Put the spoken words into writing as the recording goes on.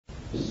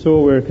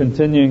So we're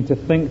continuing to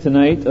think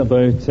tonight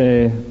about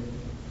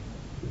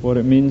what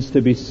it means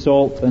to be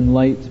salt and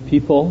light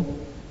people,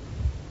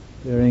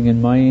 bearing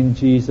in mind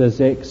Jesus'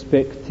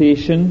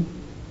 expectation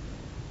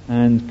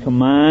and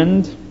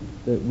command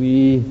that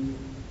we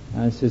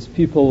as His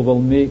people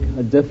will make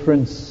a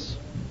difference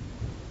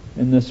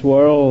in this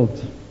world.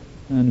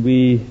 And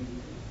we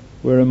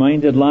were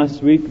reminded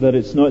last week that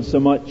it's not so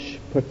much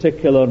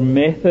particular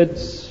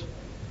methods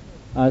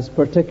as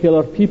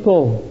particular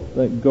people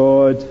that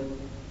God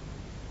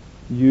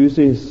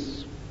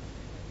uses.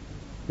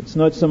 It's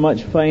not so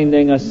much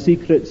finding a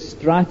secret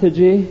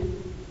strategy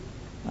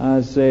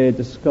as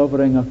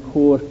discovering a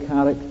core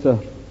character.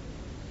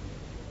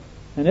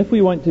 And if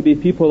we want to be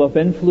people of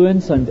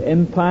influence and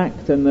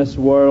impact in this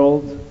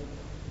world,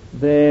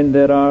 then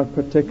there are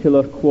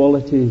particular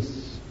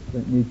qualities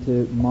that need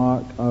to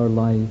mark our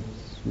lives.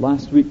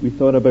 Last week we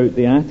thought about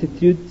the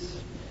attitudes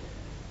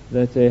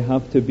that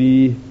have to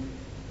be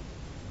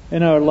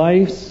in our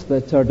lives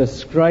that are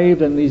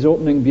described in these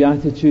opening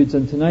Beatitudes,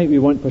 and tonight we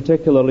want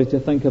particularly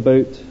to think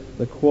about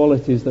the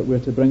qualities that we're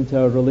to bring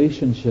to our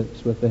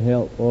relationships with the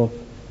help of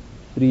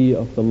 3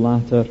 of the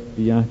latter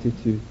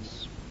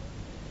Beatitudes.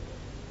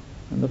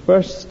 And the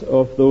first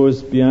of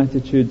those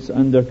Beatitudes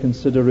under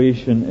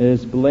consideration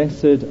is,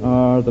 "Blessed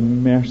are the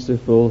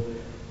merciful,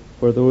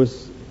 for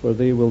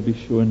they will be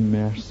shown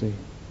mercy."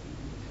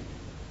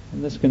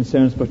 And this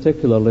concerns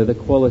particularly the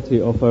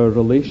quality of our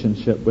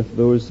relationship with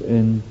those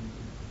in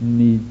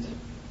need.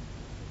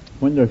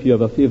 I wonder if you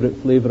have a favourite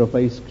flavour of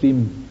ice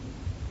cream.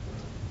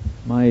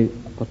 My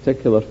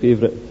particular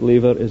favourite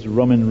flavour is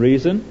rum and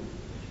raisin.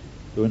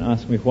 Don't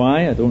ask me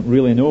why, I don't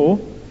really know.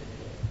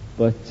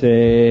 But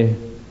there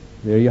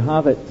you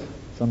have it.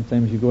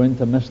 Sometimes you go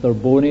into Mr.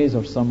 Boney's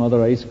or some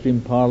other ice cream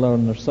parlour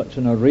and there's such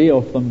an array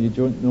of them you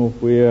don't know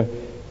where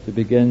to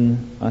begin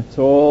at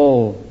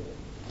all.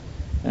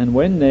 And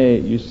when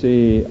you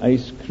say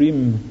ice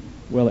cream,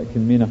 well, it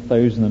can mean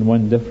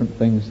 1,001 different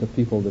things to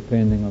people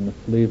depending on the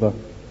flavour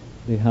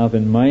they have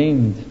in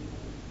mind.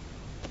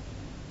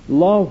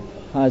 Love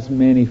has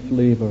many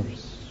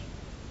flavours.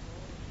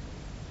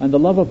 And the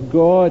love of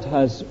God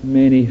has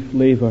many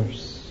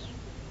flavours.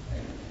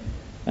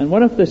 And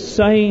one of the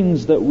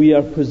signs that we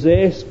are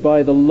possessed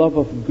by the love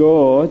of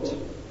God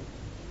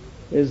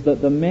is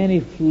that the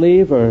many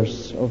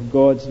flavours of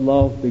God's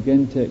love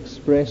begin to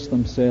express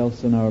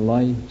themselves in our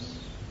lives.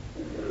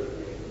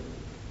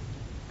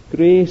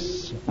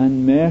 Grace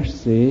and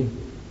mercy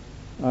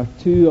are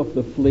 2 of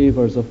the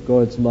flavours of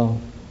God's love.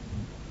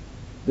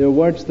 They're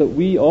words that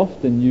we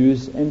often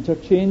use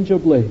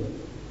interchangeably,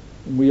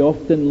 and we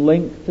often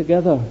link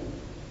together.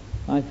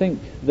 I think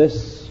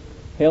this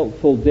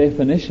helpful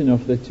definition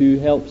of the 2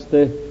 helps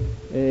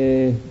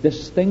to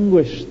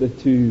distinguish the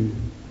 2.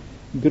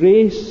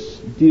 Grace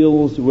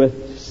deals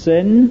with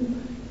sin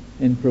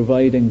in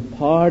providing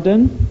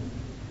pardon.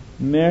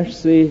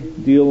 Mercy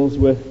deals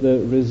with the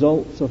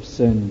results of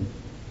sin.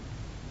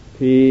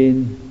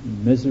 Pain,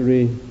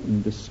 misery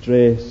and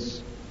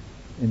distress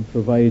in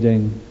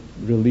providing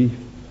relief.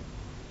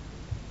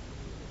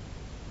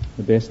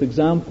 The best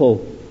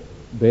example,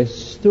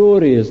 best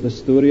story is the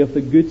story of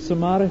the Good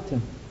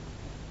Samaritan.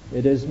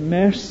 It is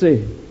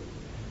mercy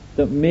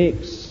that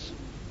makes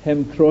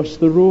him cross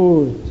the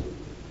road.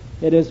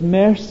 It is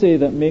mercy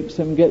that makes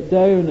him get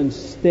down and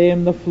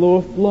stem the flow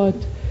of blood.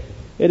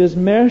 It is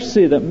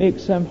mercy that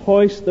makes him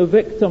hoist the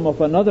victim of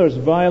another's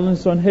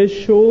violence on his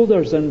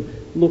shoulders and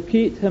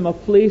locate him a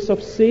place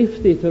of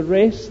safety to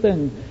rest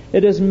in.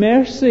 It is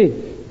mercy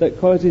that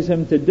causes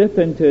him to dip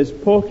into his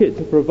pocket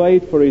to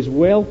provide for his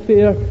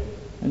welfare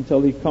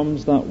until he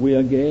comes that way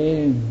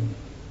again.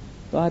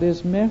 That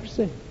is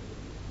mercy.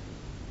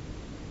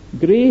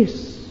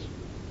 Grace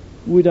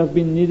would have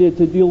been needed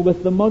to deal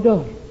with the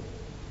mugger.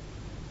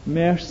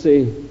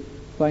 Mercy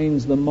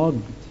finds the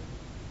mugged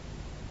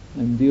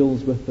and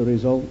deals with the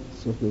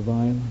results of the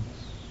violence.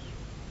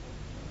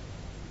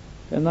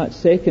 And that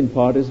second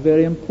part is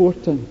very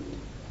important.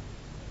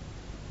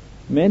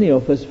 Many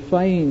of us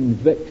find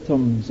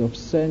victims of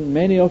sin.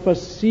 Many of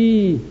us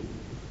see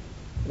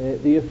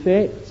the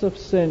effects of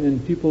sin in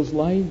people's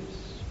lives.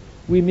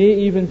 We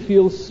may even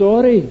feel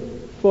sorry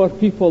for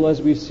people as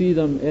we see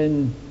them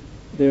in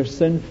their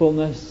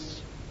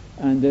sinfulness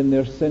and in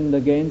their sinned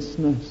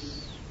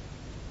againstness.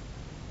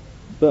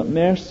 But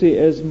mercy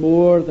is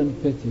more than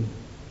pity.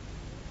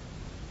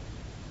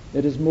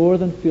 It is more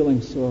than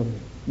feeling sorry.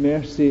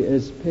 Mercy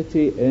is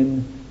pity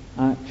in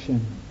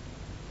action.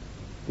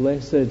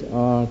 Blessed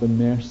are the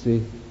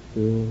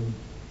merciful.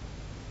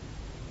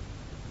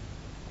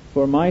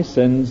 For my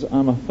sins,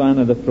 I'm a fan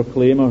of the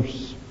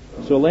Proclaimers.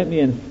 So let me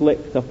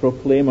inflict a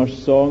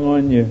Proclaimers song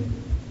on you.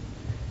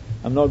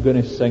 I'm not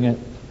going to sing it.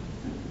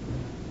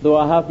 Though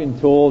I have been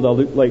told I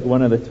look like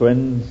one of the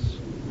twins.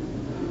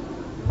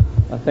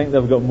 I think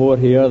they've got more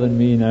hair than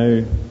me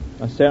now.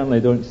 I certainly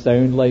don't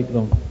sound like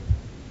them.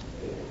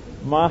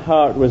 My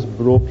heart was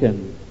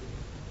broken.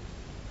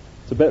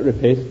 It's a bit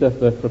repetitive,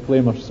 the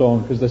Proclaimer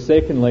song, because the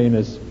second line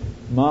is,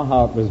 my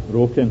heart was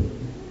broken.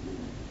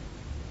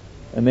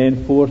 And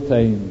then 4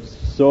 times,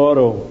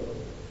 sorrow,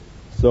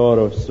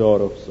 Sorrow,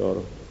 sorrow,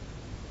 sorrow.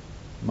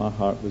 My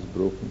heart was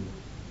broken.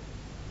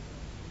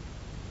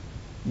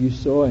 You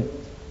saw it.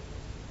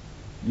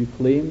 You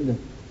claimed it.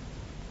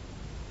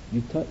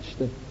 You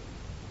touched it.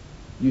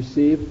 You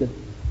saved it.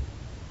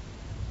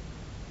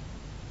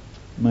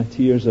 My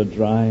tears are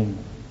drying.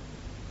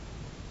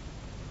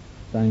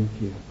 Thank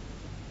you.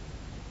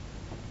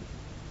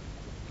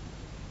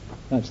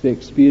 That's the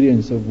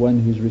experience of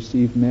one who's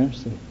received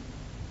mercy.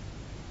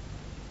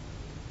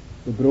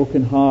 The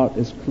broken heart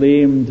is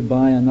claimed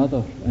by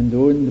another, and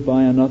owned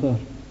by another,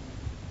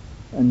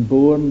 and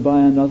borne by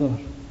another,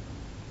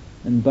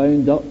 and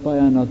bound up by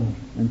another,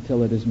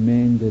 until it is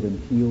mended and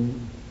healed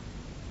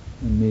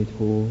and made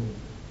whole.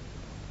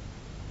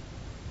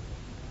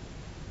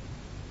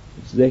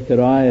 It's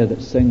Zechariah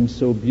that sings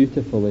so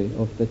beautifully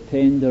of the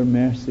tender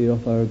mercy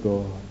of our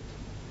God,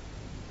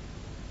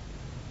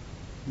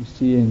 who,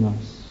 seeing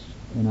us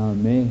in our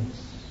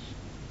mess,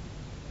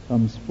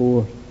 comes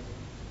forth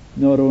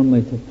not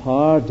only to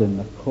pardon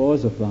the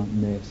cause of that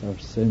mess, our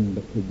sin,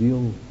 but to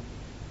deal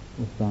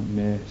with that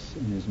mess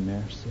in His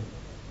mercy.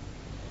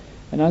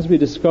 And as we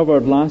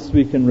discovered last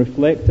week and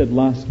reflected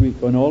last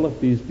week on all of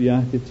these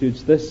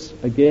Beatitudes, this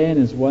again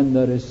is one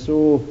that is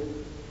so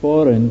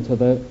foreign to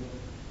the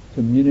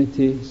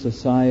community,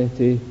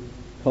 society,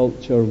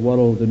 culture,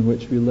 world in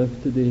which we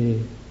live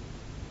today.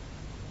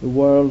 The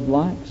world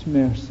lacks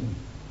mercy.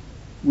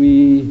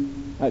 We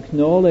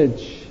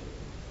acknowledge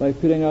by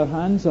putting our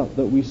hands up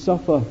that we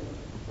suffer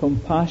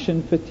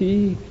compassion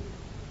fatigue.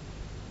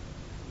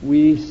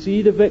 We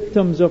see the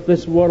victims of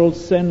this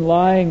world's sin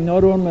lying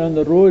not only on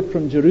the road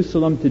from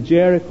Jerusalem to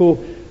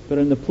Jericho, but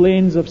in the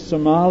plains of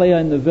Somalia,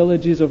 in the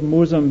villages of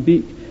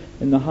Mozambique,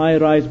 in the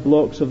high-rise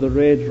blocks of the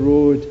Red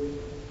Road.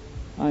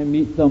 I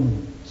meet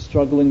them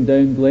struggling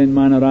down Glen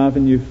Manor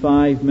Avenue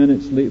 5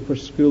 minutes late for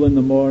school in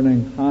the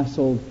morning,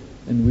 hassled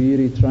and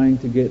weary trying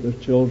to get their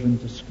children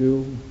to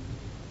school.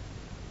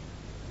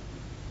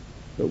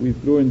 But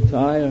we've grown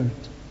tired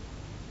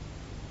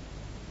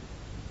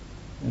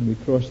and we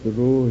cross the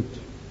road.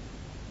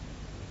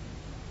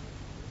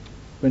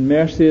 When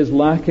mercy is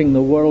lacking,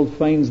 the world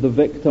finds the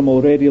victim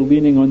already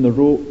leaning on the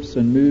ropes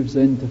and moves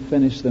in to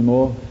finish them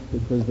off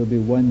because there'll be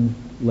one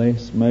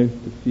less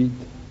mouth to feed.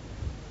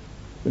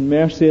 When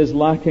mercy is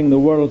lacking, the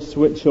world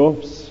switches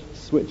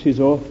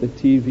off the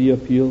TV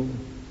appeal,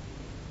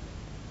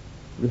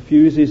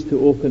 refuses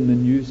to open the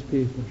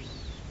newspapers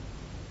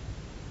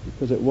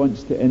because it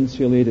wants to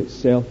insulate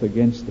itself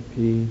against the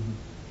pain.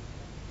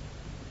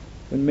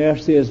 When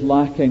mercy is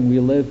lacking, we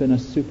live in a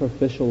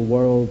superficial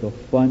world of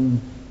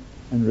fun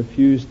and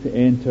refuse to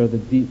enter the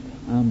deep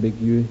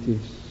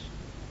ambiguities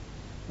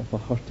of a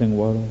hurting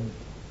world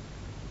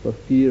for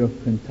fear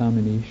of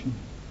contamination.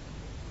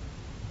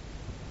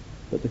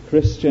 But the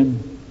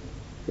Christian,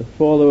 the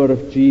follower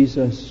of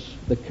Jesus,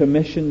 the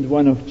commissioned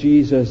one of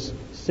Jesus,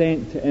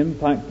 sent to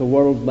impact the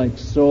world like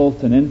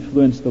salt and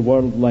influence the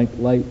world like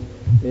light,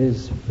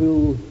 is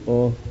full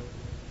of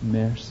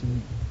mercy.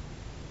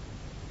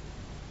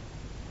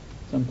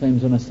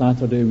 Sometimes on a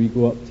Saturday we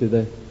go up to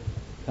the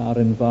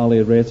Carron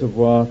Valley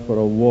Reservoir for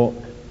a walk,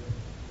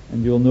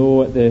 and you'll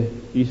know at the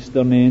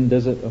eastern end,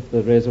 of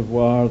the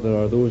reservoir,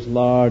 there are those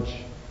large,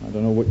 I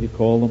don't know what you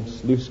call them,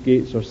 sluice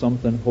gates or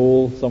something,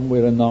 hole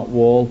somewhere in that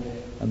wall,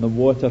 and the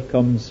water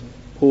comes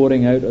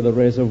pouring out of the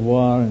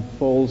reservoir and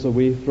falls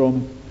away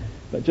from it.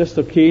 But just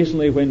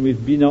occasionally when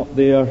we've been up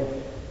there,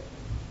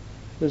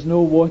 there's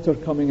no water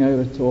coming out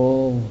at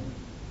all.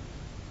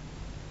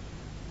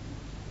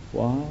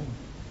 Why?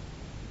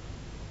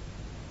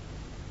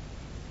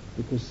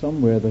 Because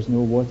somewhere there's no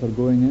water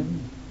going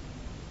in.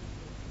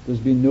 There's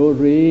been no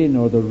rain,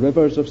 or the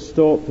rivers have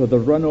stopped, or the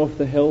run off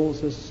the hills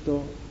has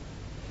stopped.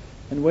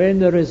 And when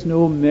there is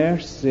no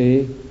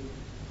mercy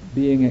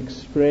being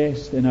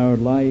expressed in our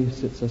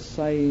lives, it's a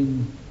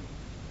sign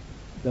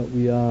that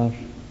we are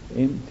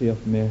empty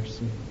of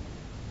mercy.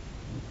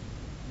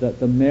 That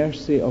the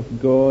mercy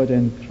of God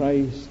in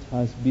Christ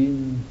has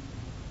been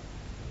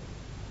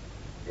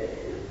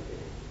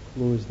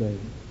closed out.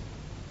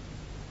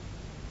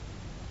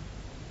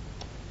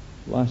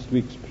 Last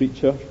week's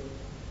preacher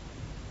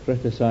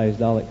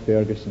criticised Alec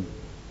Ferguson.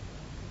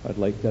 I'd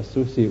like to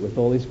associate with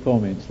all his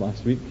comments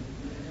last week.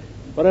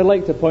 But I'd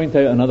like to point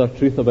out another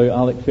truth about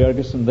Alec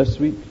Ferguson this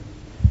week.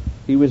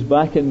 He was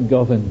back in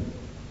Govan.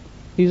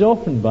 He's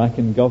often back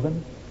in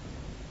Govan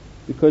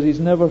because he's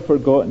never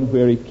forgotten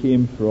where he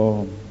came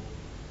from.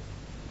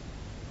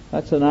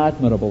 That's an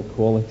admirable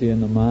quality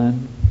in a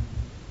man.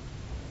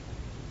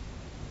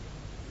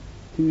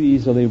 Too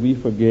easily we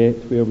forget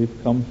where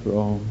we've come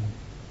from.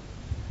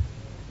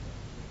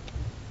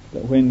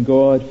 That when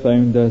God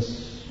found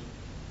us,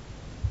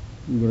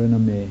 we were in a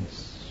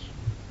mess.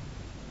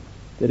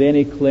 That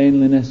any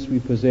cleanliness we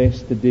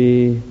possess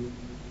today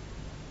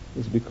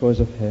is because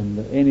of Him.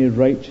 That any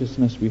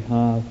righteousness we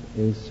have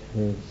is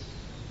His.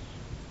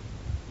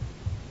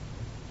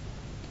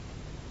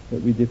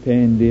 That we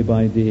depend day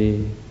by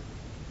day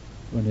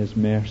on His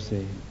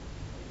mercy.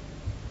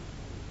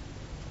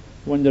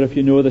 I wonder if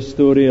you know the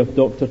story of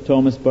Dr.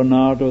 Thomas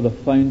Bernardo, the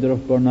founder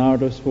of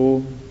Bernardo's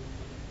Home.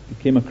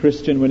 Became a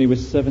Christian when he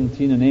was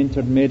 17 and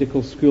entered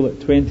medical school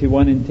at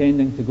 21,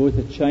 intending to go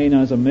to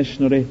China as a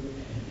missionary.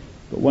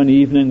 But one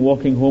evening,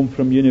 walking home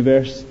from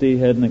university, he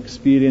had an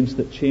experience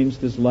that changed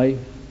his life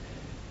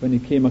when he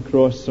came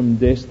across some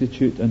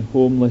destitute and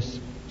homeless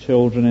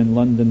children in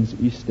London's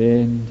East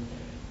End.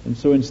 And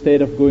so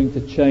instead of going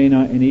to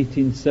China in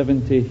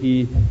 1870,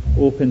 he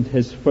opened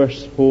his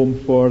first home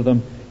for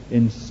them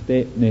in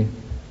Stepney,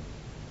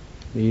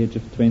 at the age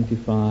of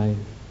 25.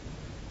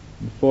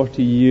 In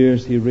 40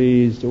 years he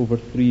raised over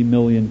 £3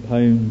 million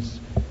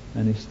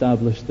and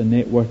established the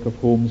network of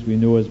homes we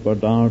know as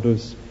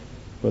Bernardo's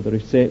for the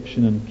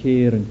reception and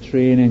care and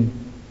training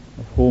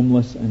of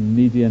homeless and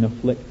needy and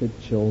afflicted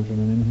children.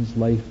 And in his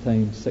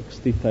lifetime,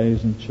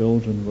 60,000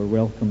 children were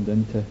welcomed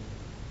into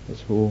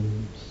his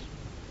homes.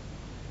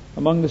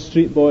 Among the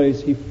street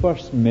boys he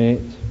first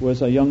met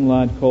was a young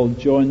lad called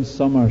John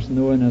Summers,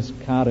 known as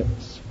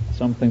Carrots,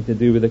 something to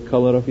do with the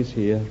colour of his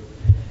hair.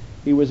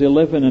 He was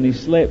 11 and he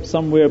slept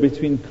somewhere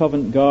between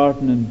Covent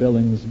Garden and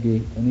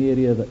Billingsgate, an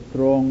area that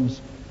throngs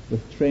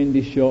with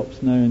trendy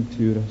shops now and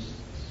tourists.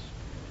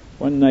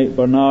 One night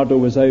Bernardo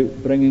was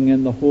out bringing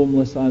in the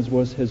homeless, as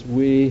was his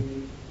way,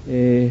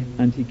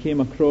 and he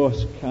came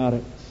across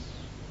Carrots.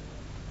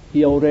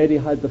 He already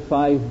had the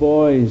 5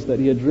 boys that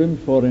he had room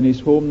for in his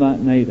home that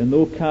night, and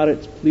though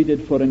Carrots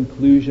pleaded for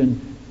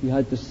inclusion, he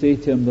had to say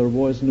to him there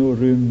was no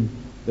room,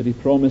 but he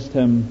promised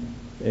him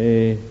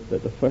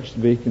that the first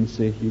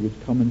vacancy he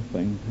would come and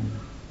find him.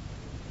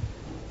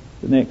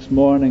 The next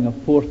morning a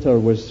porter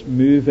was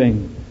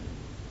moving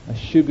a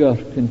sugar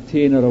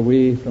container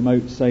away from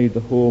outside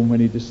the home when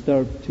he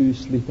disturbed 2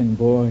 sleeping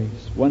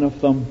boys. One of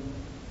them,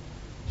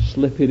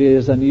 slippery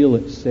as an eel,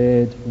 it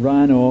said,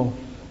 ran off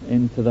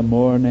into the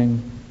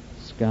morning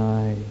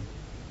sky.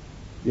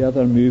 The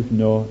other moved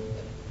not.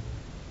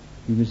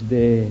 He was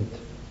dead.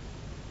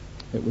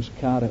 It was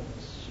Carrots.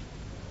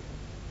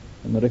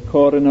 And the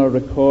coroner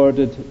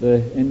recorded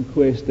the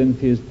inquest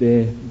into his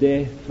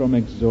death from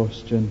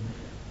exhaustion,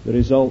 the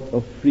result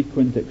of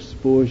frequent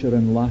exposure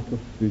and lack of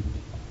food.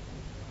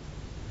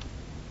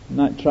 And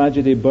that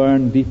tragedy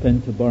burned deep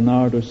into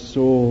Bernardo's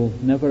soul.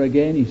 Never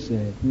again, he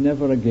said,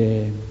 never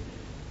again.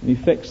 And he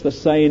fixed a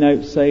sign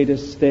outside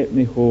his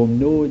Stepney home,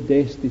 no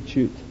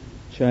destitute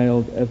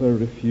child ever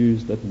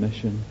refused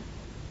admission.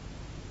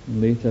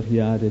 And later he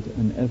added,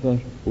 an ever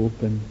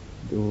open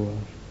door.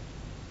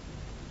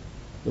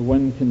 The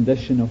one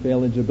condition of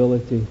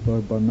eligibility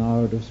for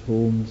Bernardo's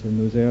homes in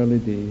those early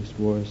days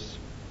was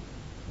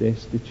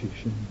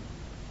destitution.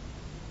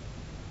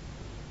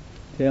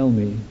 Tell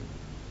me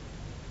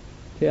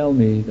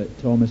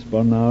that Thomas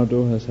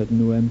Bernardo has had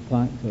no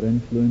impact or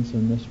influence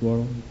in this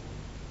world.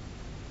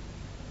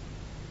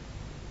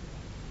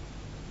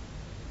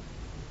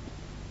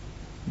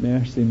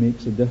 Mercy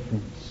makes a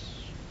difference.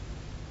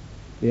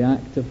 The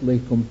actively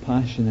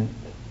compassionate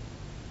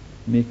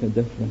make a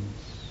difference.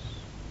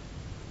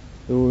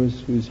 Those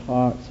whose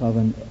hearts have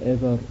an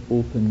ever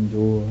open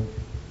door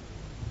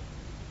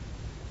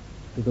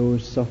to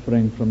those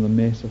suffering from the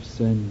mess of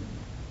sin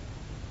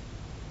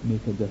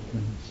make a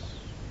difference.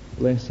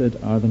 Blessed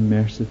are the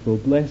merciful.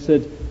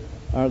 Blessed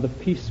are the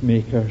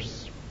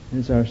peacemakers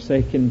is our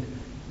second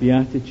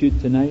beatitude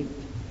tonight.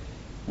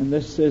 And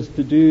this is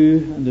to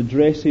do and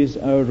addresses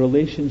our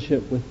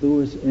relationship with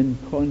those in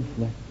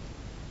conflict.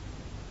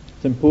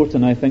 It's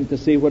important, I think, to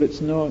say what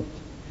it's not.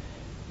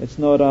 It's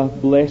not a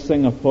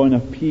blessing upon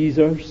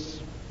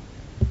appeasers.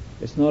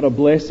 It's not a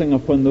blessing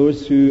upon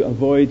those who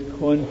avoid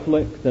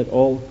conflict at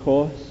all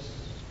costs.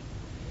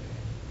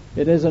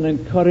 It is an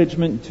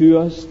encouragement to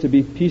us to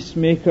be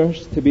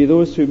peacemakers, to be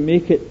those who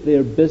make it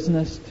their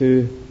business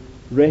to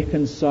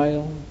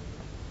reconcile,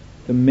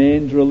 to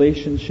mend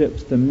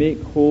relationships, to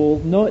make whole,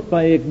 not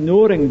by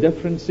ignoring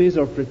differences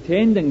or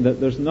pretending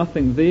that there's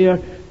nothing there,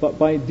 but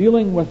by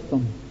dealing with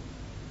them,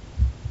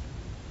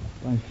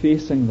 by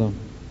facing them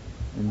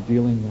and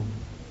dealing them.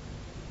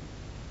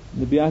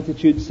 The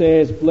Beatitude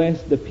says,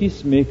 blessed the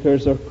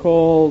peacemakers are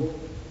called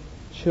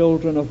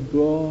children of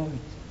God.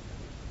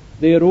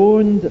 They're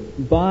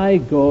owned by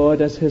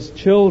God as His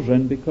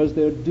children because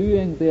they're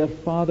doing their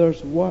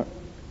Father's work.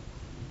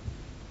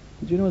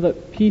 Did you know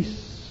that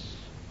peace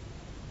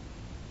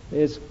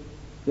is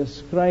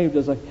described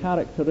as a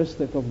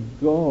characteristic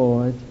of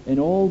God in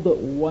all but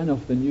one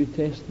of the New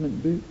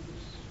Testament books?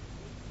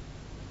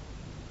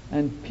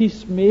 And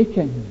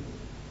peacemaking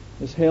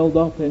is held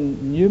up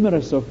in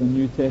numerous of the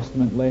New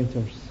Testament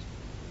letters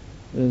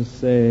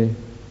as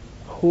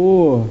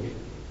core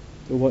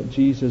to what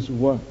Jesus'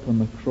 work on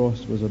the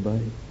cross was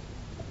about.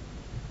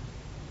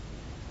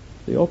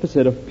 The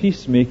opposite of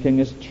peacemaking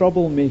is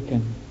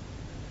troublemaking.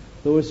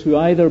 Those who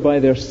either by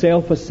their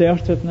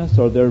self-assertiveness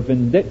or their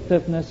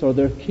vindictiveness or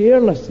their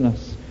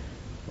carelessness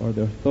or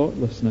their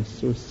thoughtlessness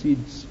sow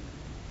seeds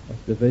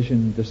of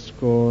division,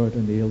 discord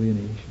and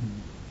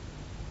alienation.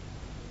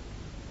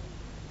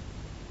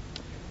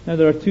 Now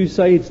there are two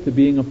sides to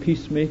being a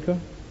peacemaker.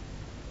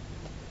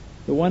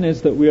 The one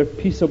is that we are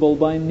peaceable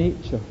by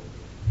nature,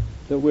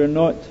 that we're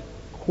not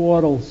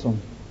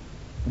quarrelsome,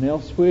 And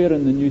elsewhere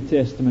in the New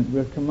Testament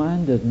we're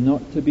commanded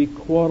not to be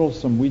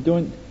quarrelsome. We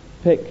don't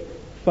pick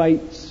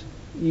fights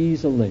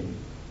easily.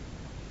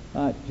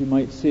 That, you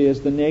might say,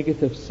 is the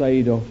negative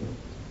side of it,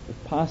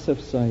 the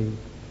passive side.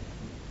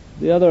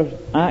 The other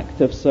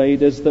active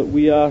side is that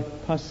we are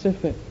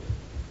pacific.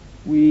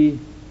 We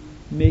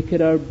make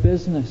it our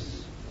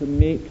business to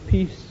make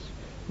peace.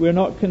 We're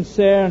not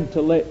concerned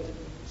to let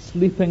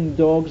sleeping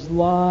dogs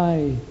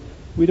lie.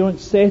 We don't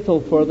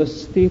settle for the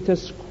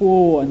status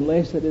quo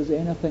unless it is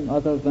anything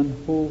other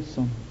than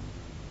wholesome.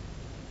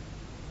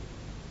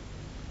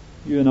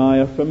 You and I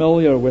are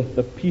familiar with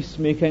the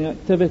peacemaking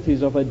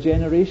activities of a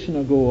generation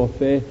ago of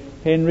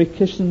Henry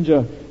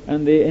Kissinger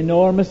and the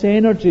enormous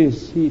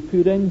energies he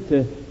put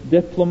into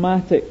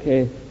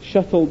diplomatic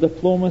shuttle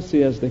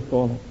diplomacy, as they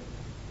call it.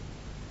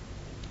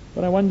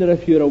 But I wonder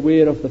if you're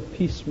aware of the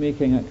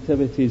peacemaking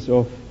activities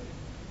of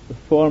the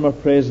former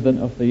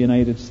President of the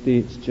United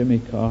States, Jimmy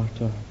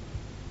Carter.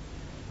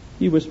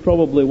 He was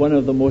probably one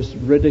of the most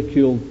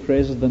ridiculed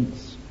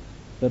presidents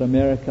that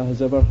America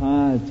has ever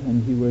had,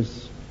 and he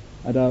was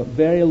at a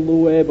very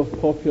low ebb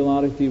of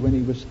popularity when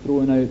he was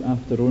thrown out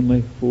after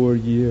only 4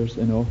 years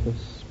in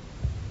office.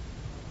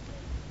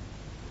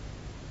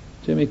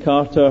 Jimmy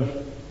Carter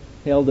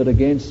held it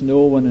against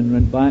no one and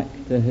went back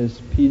to his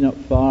peanut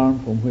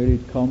farm from where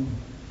he'd come.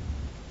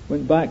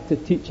 Went back to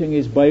teaching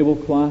his Bible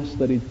class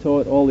that he'd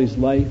taught all his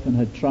life and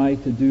had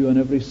tried to do on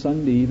every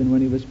Sunday, even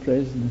when he was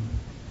president.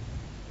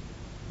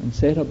 And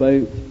set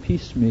about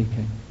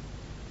peacemaking.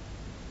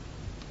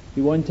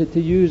 He wanted to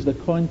use the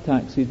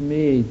contacts he'd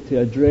made to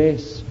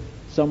address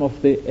some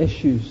of the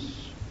issues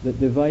that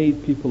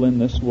divide people in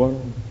this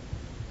world.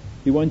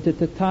 He wanted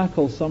to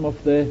tackle some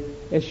of the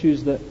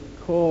issues that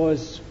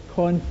cause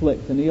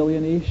conflict and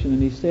alienation,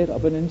 and he set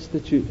up an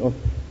institute of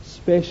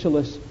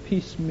specialist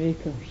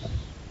peacemakers.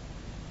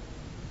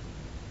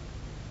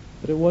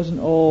 But it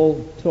wasn't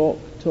all talk,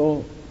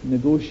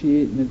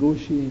 negotiate.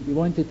 He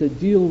wanted to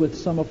deal with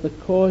some of the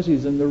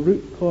causes and the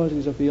root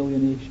causes of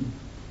alienation.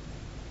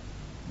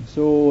 And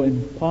so,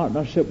 in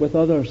partnership with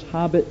others,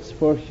 Habitats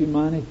for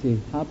Humanity,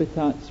 I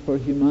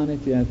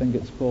think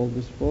it's called,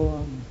 was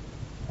formed.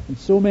 And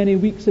so many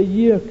weeks a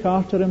year,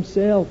 Carter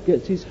himself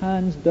gets his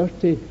hands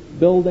dirty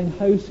building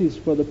houses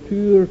for the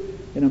poor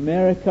in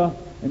America,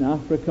 in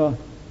Africa,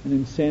 and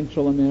in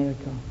Central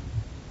America.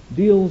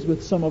 Deals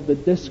with some of the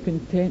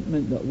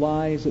discontentment that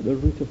lies at the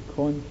root of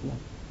conflict.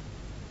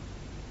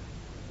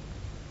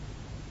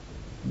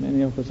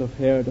 Many of us have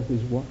heard of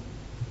his work.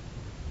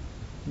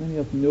 Many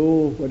of us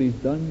know what he's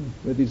done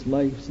with his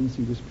life since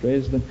he was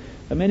president.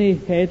 How many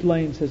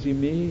headlines has he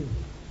made?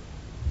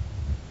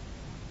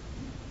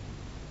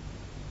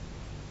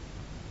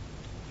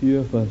 Few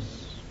of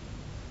us.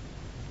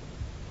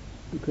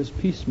 Because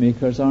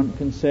peacemakers aren't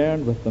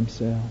concerned with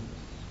themselves.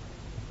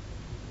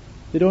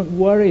 They don't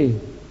worry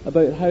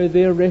about how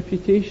their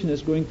reputation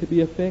is going to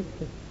be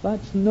affected.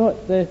 That's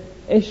not the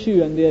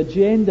issue and the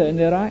agenda in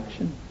their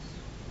actions.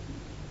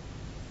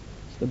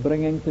 It's the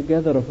bringing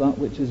together of that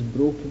which is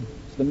broken.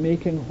 It's the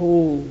making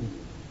whole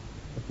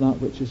of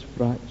that which is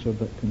fractured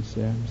that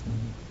concerns them.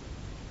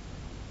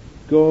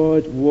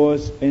 God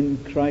was in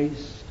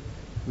Christ,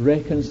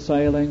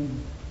 reconciling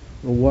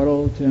the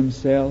world to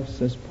himself,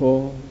 says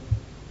Paul.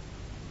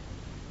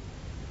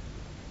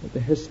 But the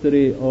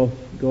history of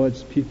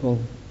God's people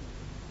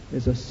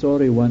is a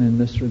sorry one in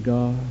this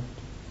regard.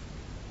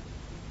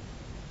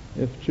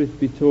 If truth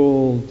be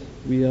told,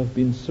 we have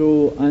been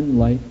so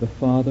unlike the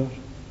Father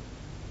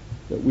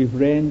that we've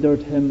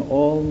rendered him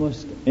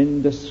almost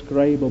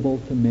indescribable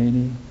to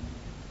many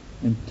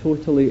and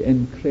totally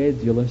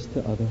incredulous to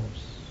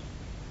others.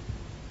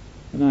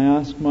 And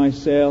I've asked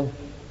myself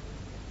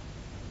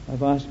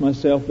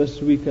this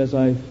week as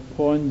I've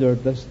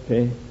pondered this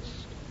text,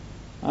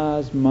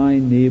 as my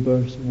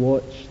neighbours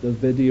watch the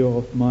video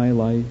of my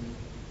life,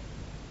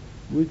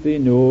 would they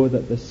know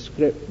that the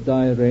script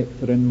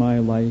director in my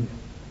life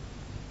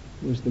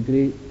was the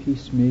great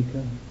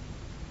peacemaker?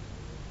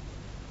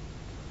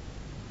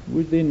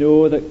 Would they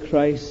know that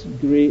Christ's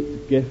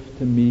great gift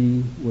to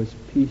me was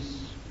peace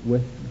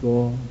with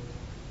God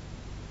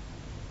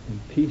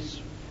and peace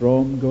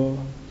from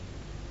God?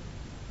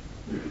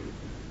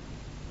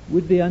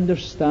 Would they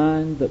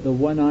understand that the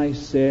one I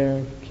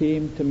serve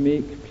came to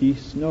make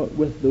peace not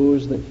with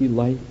those that he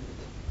liked,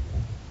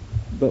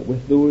 but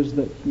with those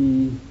that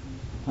he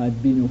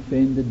had been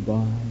offended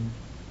by?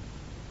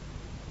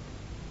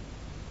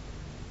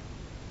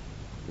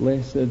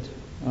 Blessed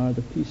are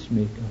the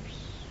peacemakers.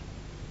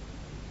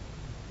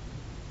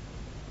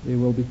 They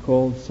will be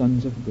called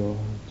sons of God.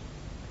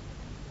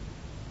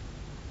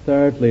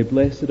 Thirdly,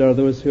 blessed are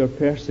those who are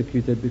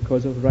persecuted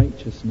because of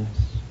righteousness.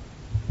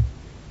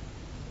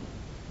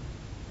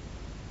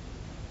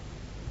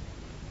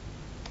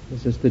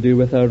 This is to do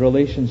with our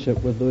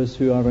relationship with those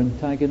who are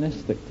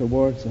antagonistic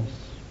towards us.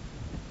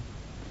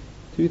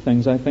 Two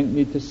things I think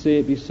need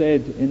to be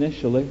said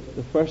initially.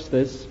 The first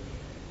is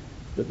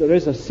that there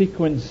is a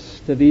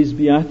sequence to these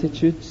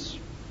Beatitudes,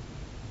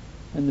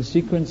 and the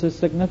sequence is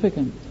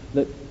significant,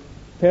 that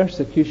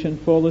persecution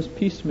follows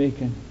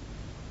peacemaking.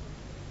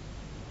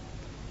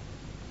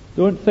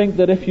 Don't think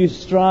that if you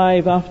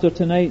strive after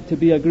tonight to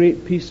be a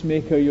great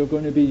peacemaker, you're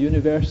going to be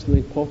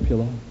universally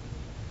popular.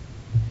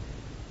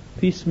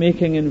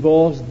 Peacemaking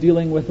involves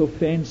dealing with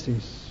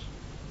offences.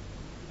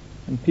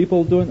 And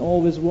people don't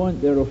always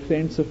want their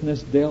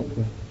offensiveness dealt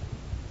with.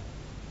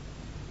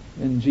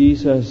 And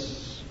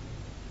Jesus,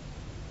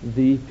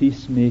 the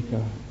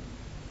peacemaker,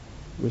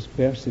 was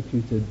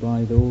persecuted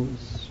by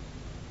those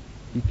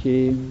he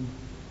came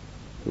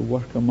to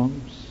work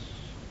amongst.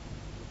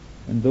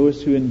 And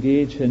those who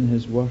engage in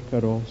his work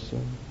are also.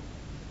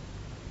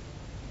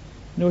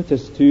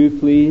 Notice too,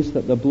 please,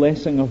 that the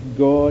blessing of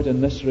God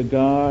in this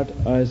regard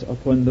is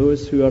upon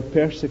those who are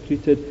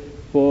persecuted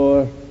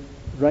for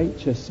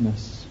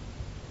righteousness.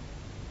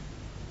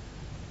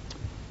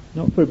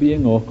 Not for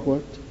being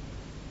awkward,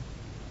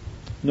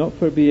 not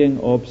for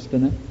being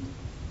obstinate,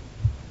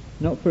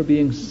 not for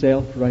being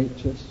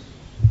self-righteous.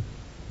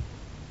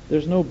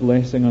 There's no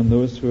blessing on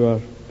those who are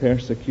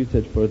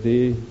persecuted for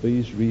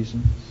these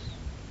reasons.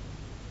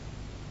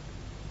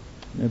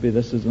 Maybe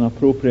this is an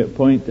appropriate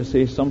point to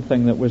say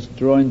something that was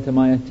drawn to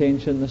my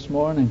attention this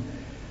morning.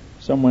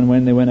 Someone,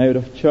 when they went out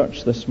of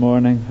church this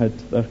morning, had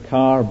their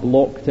car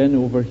blocked in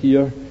over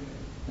here.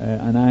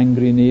 An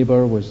angry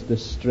neighbour was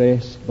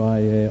distressed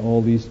by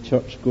all these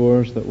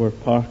churchgoers that were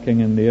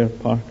parking in their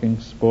parking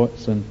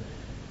spots, and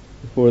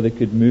before they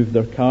could move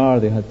their car,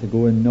 they had to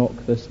go and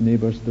knock this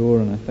neighbour's door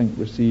and I think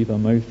receive a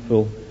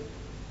mouthful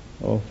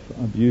of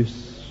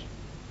abuse.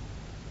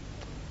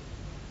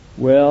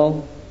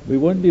 Well, we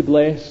won't be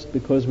blessed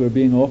because we're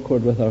being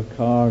awkward with our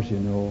cars, you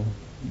know,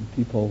 and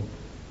people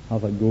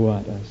have a go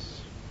at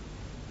us.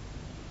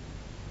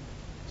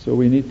 So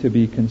we need to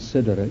be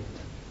considerate.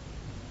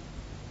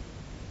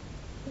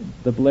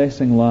 The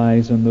blessing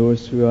lies on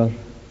those who are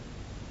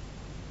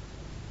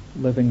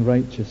living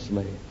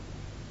righteously,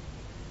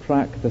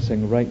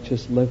 practicing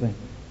righteous living,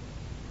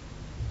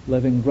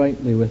 living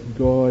rightly with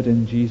God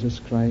in Jesus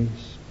Christ.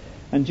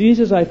 And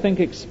Jesus, I think,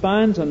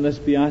 expands on this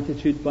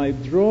beatitude by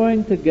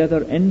drawing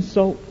together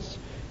insults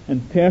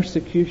and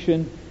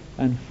persecution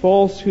and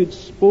falsehood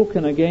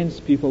spoken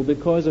against people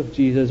because of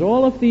Jesus.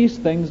 All of these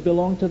things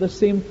belong to the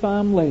same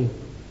family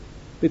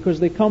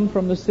because they come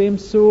from the same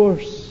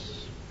source.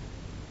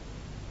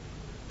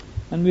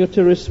 And we are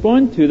to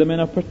respond to them in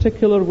a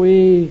particular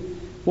way.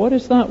 What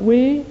is that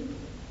way?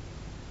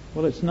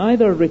 Well, it's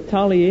neither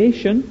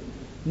retaliation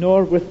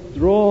nor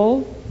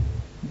withdrawal,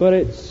 but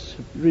it's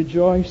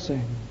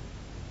rejoicing.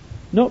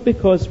 Not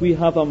because we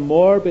have a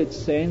morbid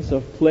sense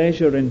of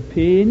pleasure and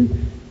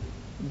pain,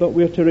 but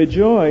we're to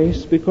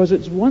rejoice because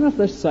it's one of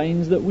the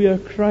signs that we are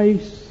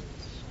Christ's,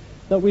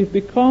 that we've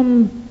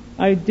become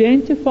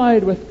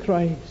identified with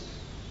Christ,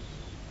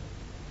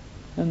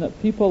 and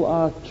that people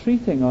are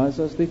treating us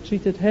as they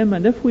treated Him.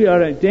 And if we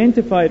are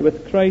identified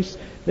with Christ,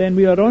 then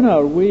we are on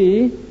our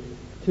way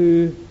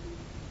to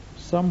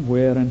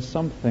somewhere and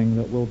something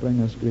that will bring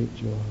us great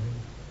joy.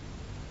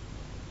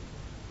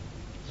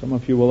 Some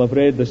of you will have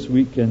read this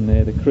week in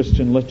the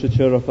Christian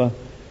literature of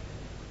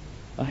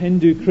a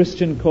Hindu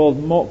Christian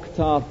called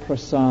Mokhtar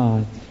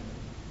Prasad.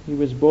 He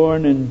was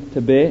born in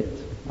Tibet,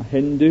 a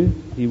Hindu.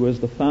 He was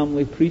the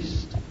family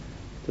priest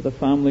to the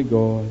family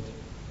god.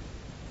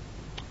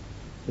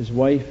 His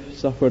wife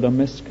suffered a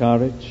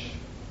miscarriage,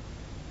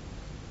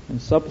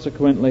 and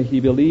subsequently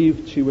he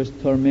believed she was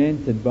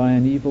tormented by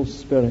an evil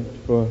spirit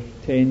for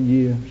 10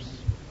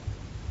 years.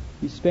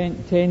 He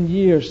spent 10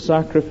 years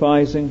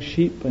sacrificing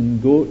sheep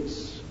and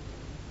goats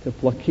to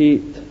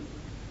placate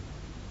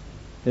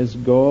his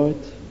God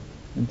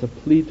and to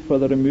plead for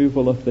the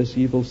removal of this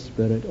evil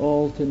spirit,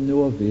 all to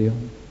no avail.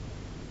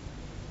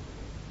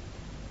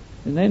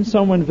 And then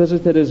someone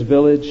visited his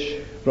village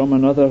from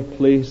another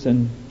place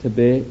in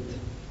Tibet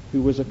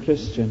who was a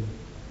Christian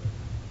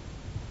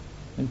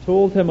and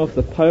told him of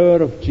the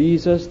power of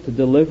Jesus to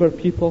deliver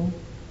people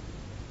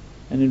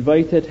and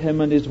invited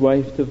him and his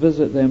wife to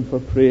visit them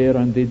for prayer,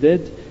 and they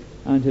did,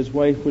 and his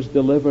wife was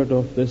delivered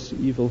of this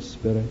evil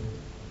spirit.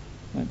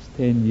 That's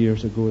 10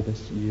 years ago this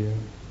year.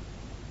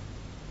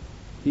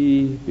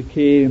 He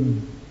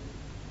became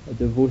a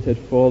devoted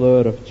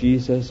follower of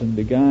Jesus and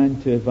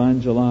began to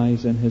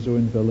evangelize in his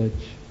own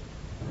village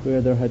where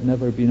there had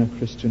never been a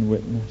Christian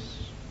witness.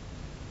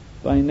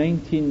 By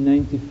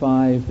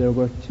 1995 there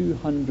were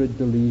 200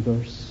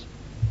 believers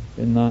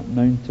in that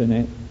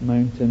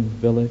mountain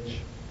village.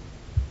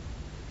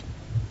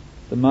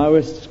 The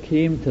Maoists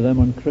came to them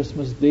on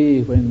Christmas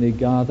Day when they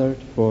gathered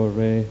for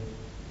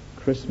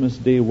Christmas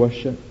Day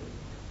worship,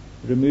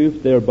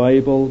 removed their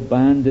Bible,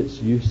 banned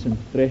its use, and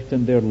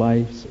threatened their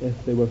lives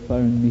if they were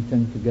found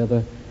meeting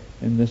together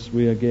in this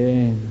way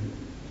again.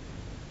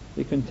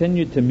 They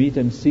continued to meet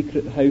in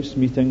secret house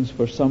meetings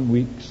for some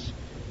weeks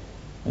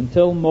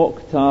until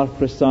Mokhtar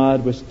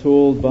Prasad was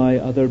told by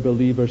other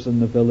believers in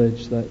the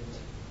village that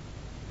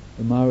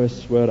the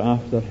Maoists were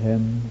after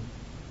him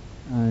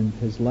and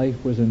his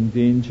life was in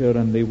danger,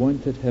 and they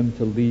wanted him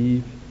to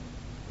leave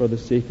for the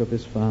sake of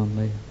his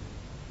family.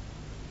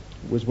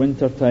 It was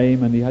winter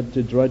time and he had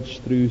to drudge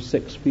through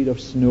 6 feet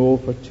of snow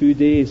for 2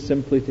 days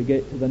simply to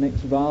get to the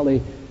next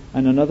valley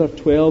and another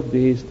 12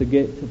 days to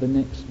get to the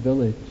next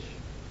village.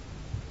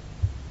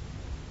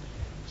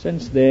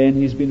 Since then,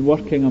 he's been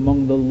working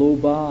among the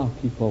Loba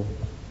people,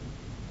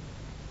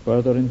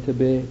 further in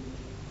Tibet.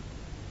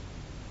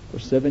 For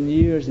 7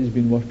 years he's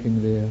been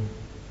working there.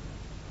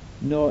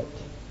 Not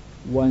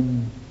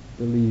one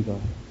believer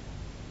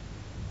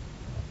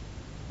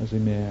has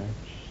emerged.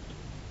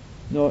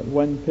 Not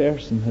one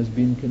person has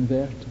been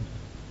converted.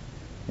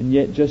 And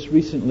yet just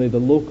recently the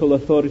local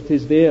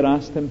authorities there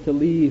asked him to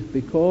leave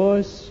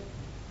because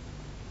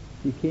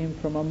he came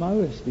from a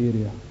Maoist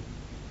area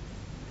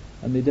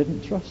and they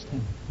didn't trust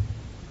him.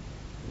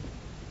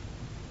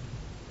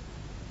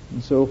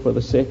 And so for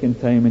the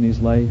second time in his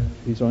life,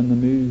 he's on the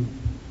move,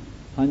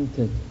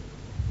 hunted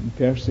and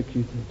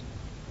persecuted.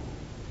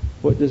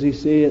 What does he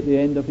say at the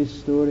end of his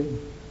story?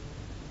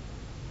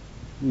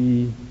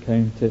 We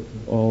count it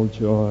all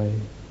joy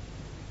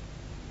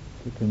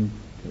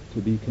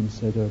to be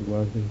considered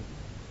worthy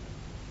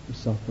to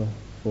suffer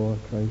for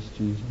Christ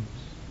Jesus.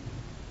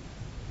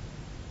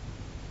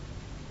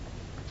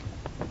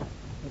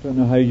 I don't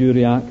know how you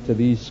react to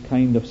these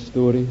kind of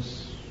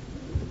stories.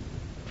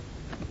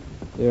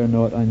 They are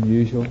not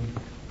unusual.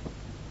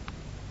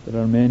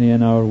 There are many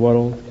in our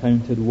world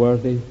counted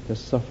worthy to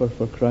suffer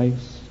for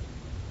Christ.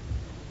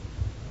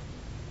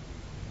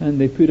 And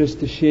they put us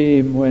to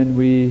shame when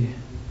we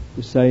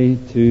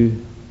decide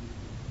to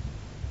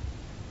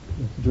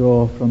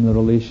withdraw from the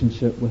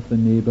relationship with the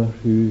neighbour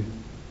who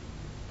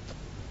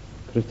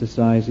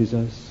criticises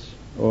us,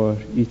 or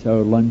eat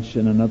our lunch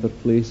in another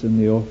place in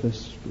the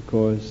office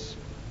because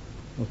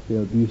of the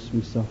abuse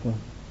we suffer.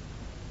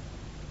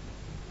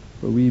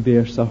 For we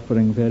bear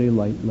suffering very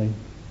lightly,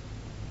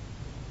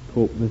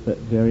 cope with it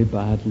very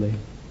badly.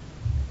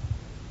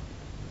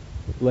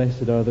 But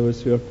blessed are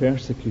those who are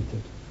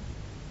persecuted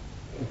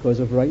because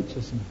of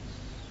righteousness.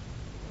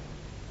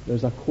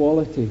 There's a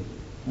quality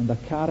and a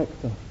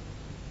character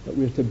that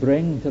we're to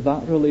bring to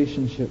that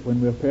relationship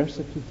when we're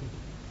persecuted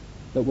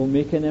that will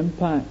make an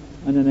impact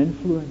and an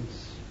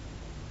influence.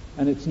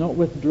 And it's not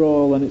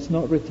withdrawal and it's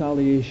not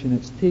retaliation.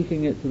 It's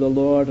taking it to the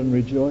Lord and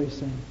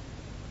rejoicing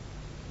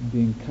and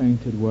being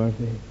counted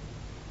worthy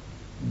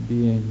and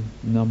being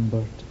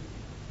numbered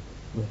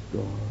with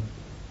God.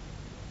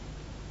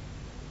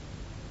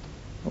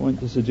 I want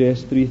to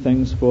suggest 3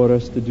 things for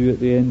us to do at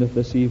the end of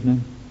this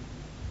evening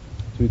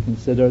as we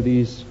consider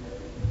these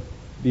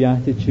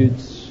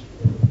Beatitudes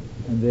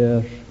and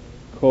their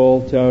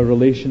call to our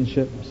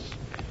relationships.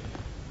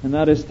 And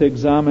that is to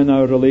examine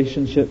our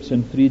relationships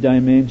in 3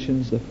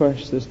 dimensions. The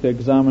first is to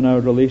examine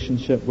our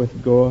relationship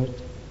with God.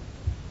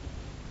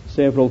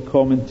 Several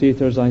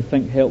commentators, I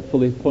think,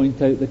 helpfully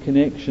point out the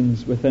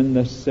connections within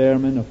this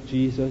sermon of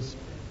Jesus,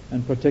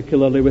 and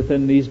particularly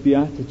within these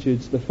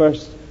Beatitudes. The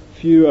first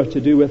few are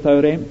to do with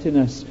our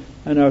emptiness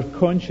and our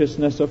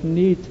consciousness of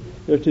need.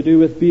 They're to do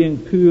with being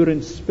poor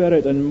in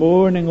spirit and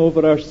mourning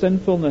over our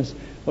sinfulness,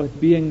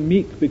 with being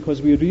meek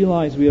because we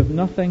realize we have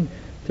nothing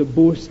to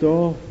boast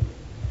of.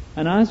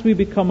 And as we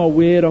become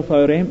aware of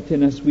our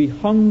emptiness, we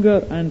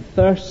hunger and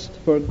thirst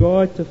for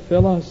God to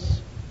fill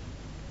us.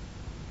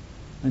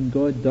 And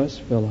God does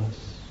fill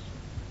us.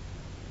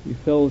 He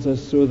fills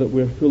us so that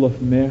we're full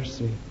of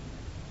mercy,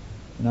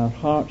 and our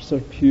hearts are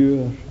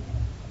pure,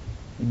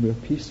 and we're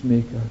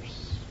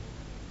peacemakers.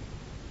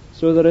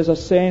 So there is a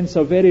sense,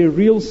 a very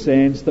real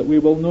sense, that we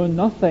will know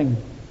nothing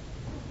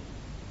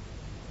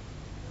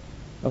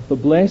of the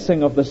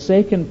blessing of the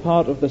second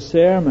part of the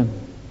sermon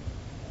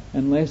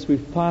unless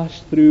we've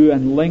passed through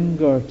and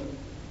lingered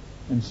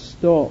and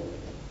stopped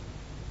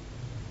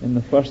in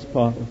the first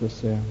part of the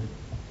sermon.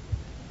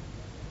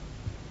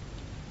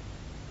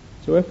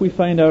 So if we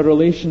find our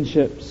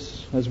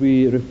relationships, as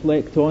we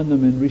reflect on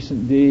them in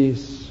recent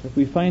days, if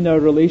we find our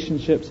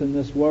relationships in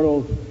this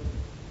world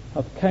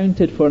have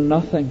counted for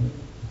nothing,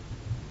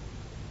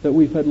 that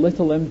we've had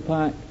little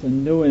impact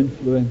and no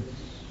influence,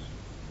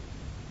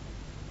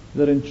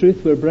 that in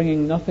truth we're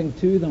bringing nothing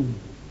to them,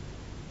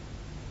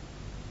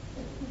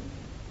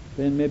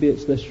 then maybe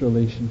it's this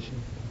relationship,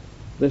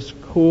 this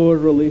core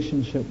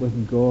relationship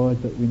with God,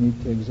 that we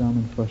need to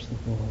examine first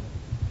of all.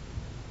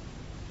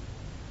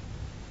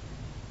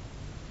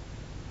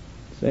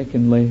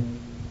 Secondly,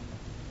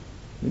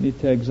 we need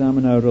to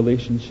examine our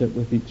relationship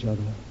with each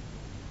other.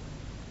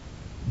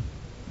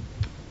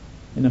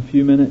 In a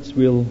few minutes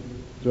we'll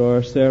draw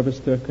our service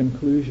to a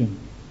conclusion.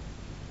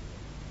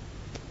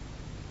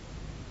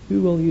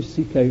 Who will you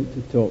seek out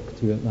to talk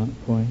to at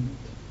that point?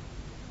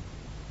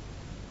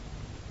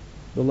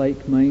 The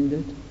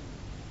like-minded?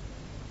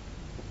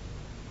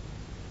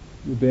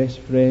 Your best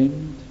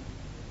friend?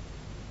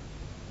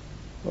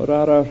 Or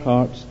are our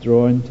hearts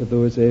drawn to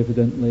those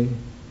evidently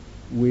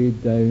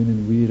weighed down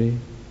and weary?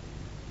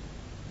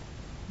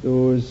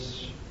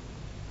 Those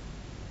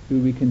who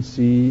we can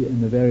see in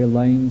the very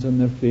lines on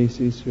their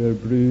faces, who are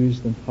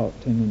bruised and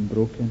hurting and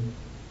broken?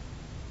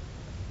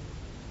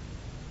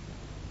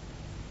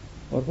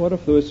 Or what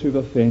of those who've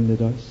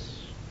offended us?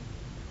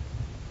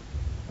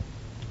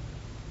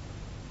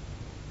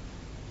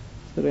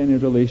 Is there any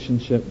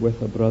relationship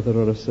with a brother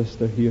or a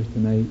sister here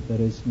tonight that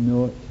is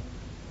not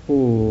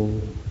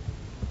whole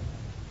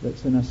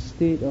that's in a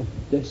state of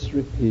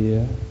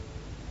disrepair,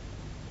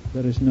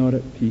 that is not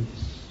at peace.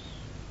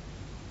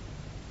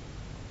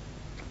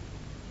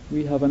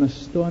 We have an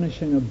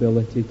astonishing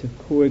ability to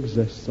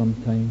coexist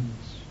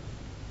sometimes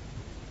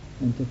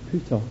and to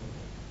put up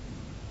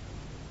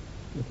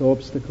with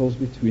obstacles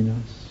between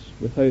us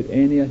without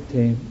any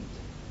attempt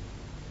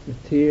to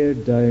tear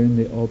down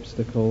the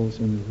obstacles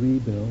and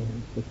rebuild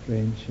the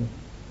friendship.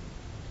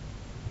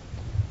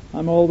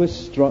 I'm always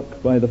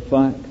struck by the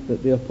fact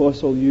that the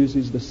Apostle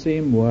uses the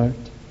same word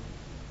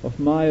of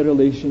my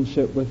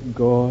relationship with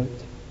God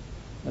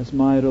as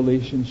my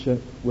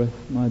relationship with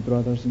my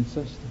brothers and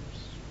sisters.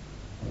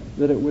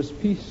 That it was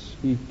peace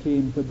he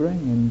came to bring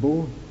in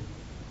both.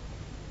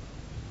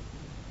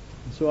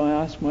 And so I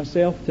ask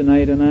myself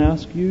tonight, and I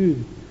ask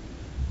you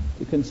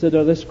to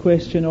consider this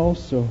question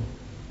also.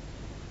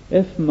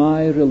 If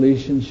my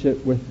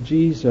relationship with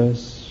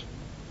Jesus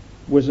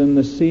was in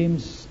the same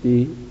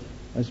state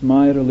as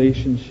my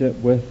relationship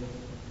with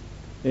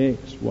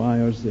X, Y,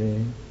 or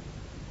Z,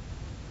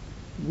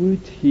 would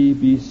he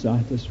be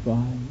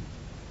satisfied?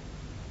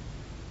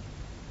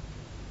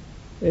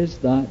 Is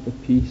that the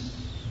peace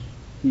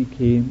he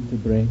came to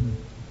bring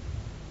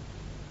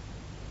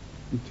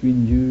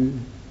between you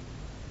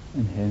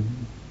and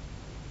him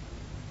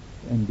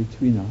and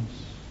between us?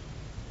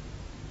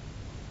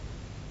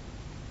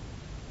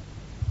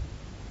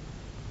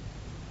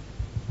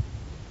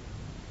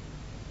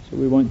 So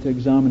we want to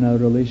examine our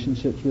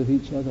relationships with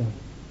each other,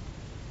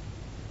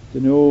 to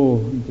know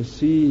and to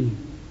see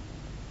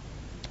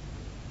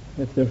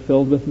if they're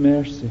filled with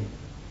mercy,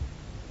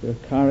 they're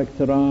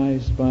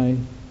characterized by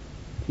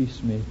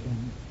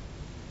peacemaking.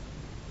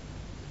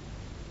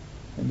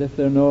 And if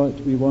they're not,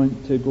 we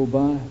want to go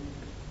back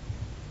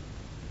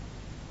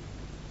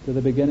to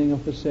the beginning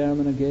of the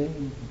sermon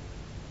again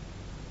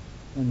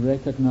and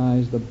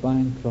recognize the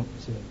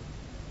bankruptcy,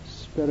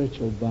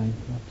 spiritual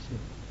bankruptcy,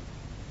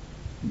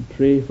 and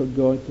pray for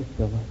God to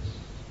fill us.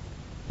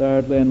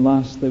 Thirdly and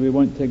lastly, we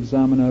want to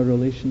examine our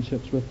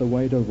relationships with the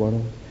wider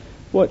world.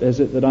 What is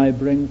it that I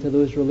bring to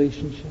those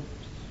relationships?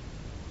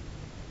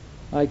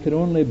 I can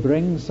only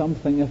bring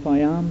something if I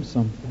am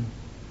something.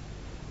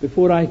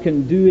 Before I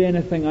can do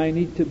anything, I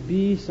need to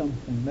be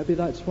something. Maybe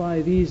that's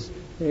why these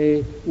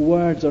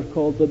words are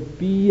called the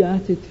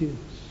Beatitudes.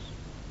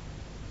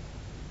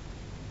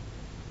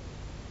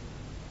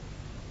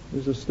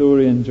 There's a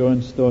story in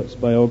John Stott's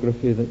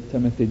biography that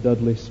Timothy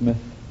Dudley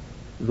Smith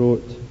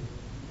wrote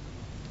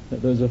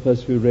that those of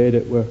us who read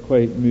it were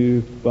quite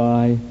moved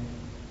by.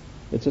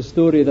 It's a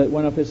story that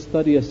one of his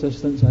study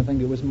assistants, I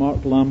think it was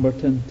Mark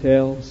Lamberton,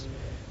 tells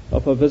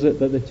of a visit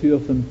that the two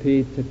of them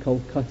paid to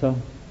Calcutta.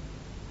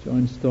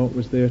 John Stott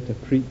was there to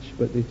preach,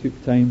 but they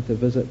took time to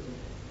visit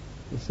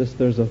the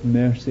Sisters of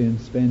Mercy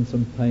and spend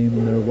some time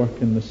in their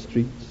work in the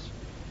streets.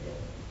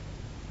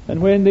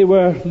 And when they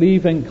were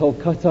leaving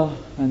Calcutta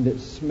and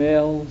its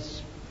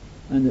smells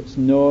and its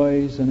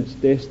noise and its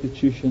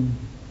destitution,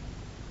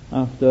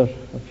 after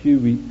a few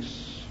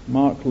weeks,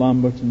 Mark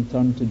Lamberton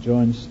turned to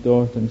John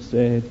Stott and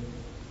said,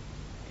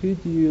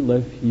 "Could you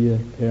live here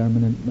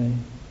permanently?"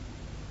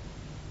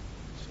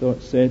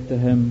 Stott said to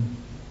him,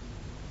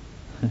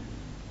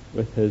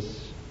 with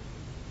his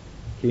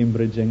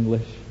Cambridge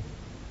English,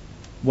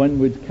 "One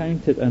would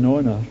count it an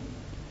honour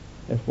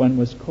if one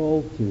was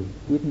called to,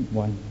 wouldn't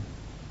one?"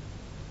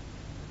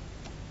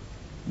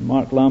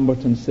 Mark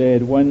Lamberton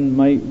said, "One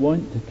might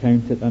want to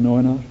count it an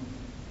honour,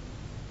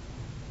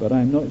 but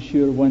I'm not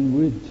sure one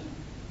would,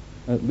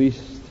 at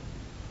least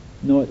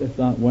not if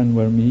that one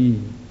were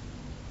me."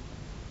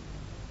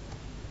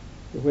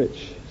 To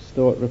which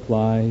Stott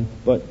replied,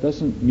 "But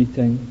doesn't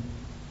meeting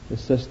the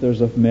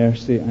Sisters of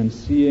Mercy and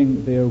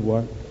seeing their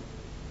work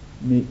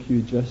make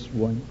you just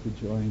want to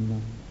join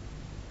them?"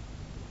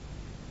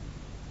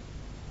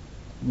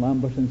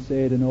 Lamberton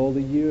said in all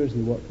the years he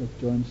worked with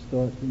John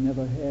Stott, he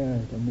never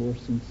heard a more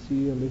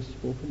sincerely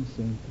spoken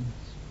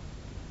sentence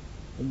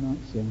than that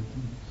sentence.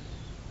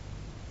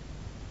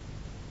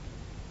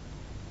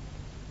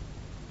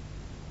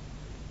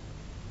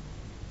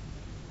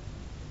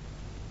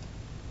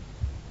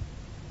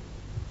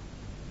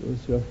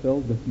 Those who are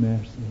filled with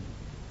mercy,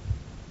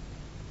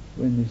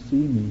 when they see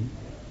me,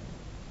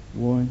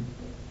 want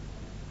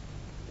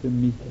to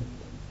meet it.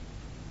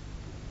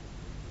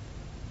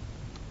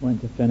 I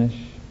want to finish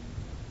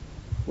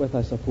with,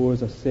 I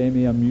suppose, a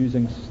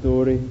semi-amusing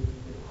story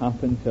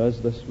happened to us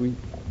this week.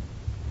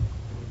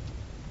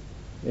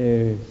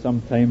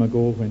 Some time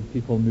ago, when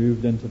people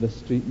moved into the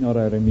street, not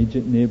our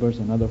immediate neighbours,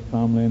 another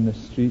family in the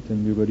street,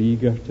 and we were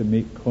eager to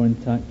make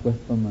contact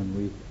with them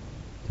and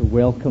to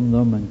welcome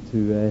them and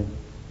to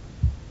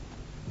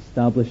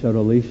establish a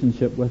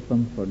relationship with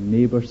them for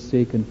neighbours'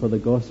 sake and for the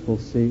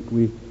gospel's sake.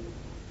 We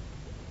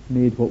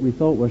made what we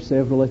thought were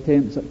several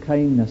attempts at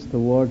kindness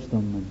towards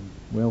them and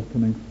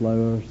welcoming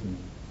flowers and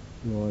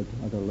the odd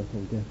other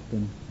little gift,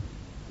 and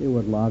they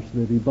were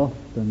largely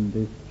rebuffed and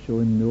they've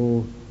shown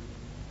no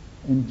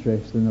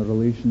interest in a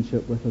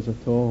relationship with us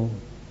at all.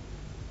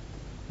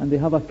 And they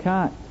have a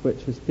cat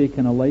which has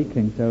taken a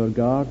liking to our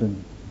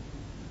garden.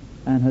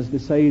 and has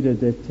decided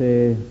that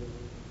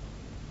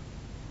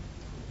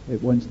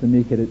it wants to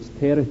make it its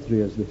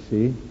territory, as they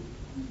say.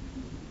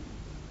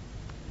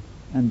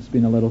 And it's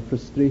been a little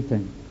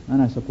frustrating.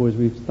 And I suppose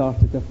we've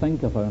started to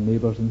think of our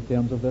neighbours in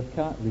terms of their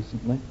cat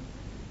recently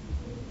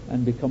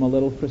and become a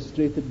little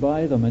frustrated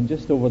by them. And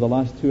just over the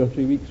last 2 or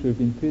 3 weeks we've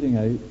been putting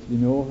out, you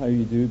know how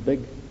you do,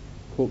 big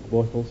Coke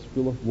bottles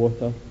full of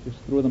water, just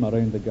throw them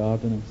around the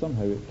garden, and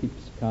somehow it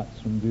keeps cats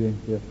from doing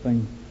their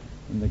thing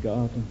in the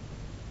garden.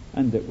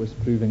 And it was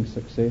proving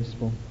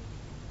successful.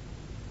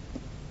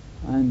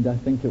 And I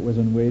think it was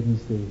on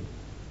Wednesday,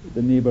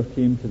 the neighbour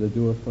came to the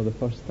door for the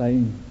first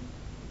time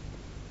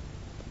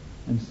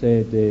and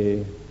said,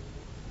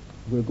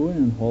 we're going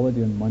on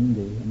holiday on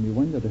Monday and we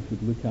wondered if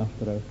you'd look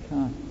after our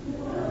cat.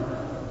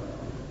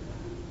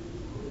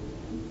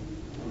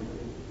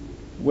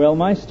 Well,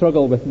 my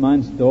struggle with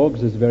man's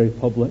dogs is very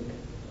public.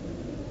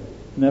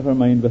 Never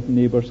mind with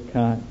neighbours'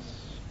 cats.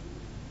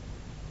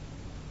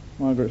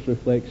 Margaret's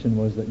reflection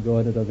was that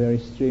God had a very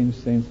strange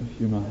sense of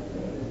humour.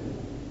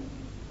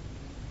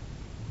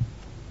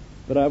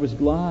 But I was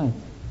glad,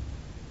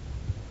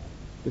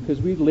 because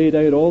we'd laid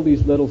out all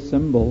these little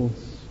symbols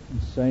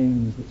and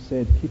signs that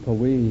said, keep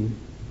away.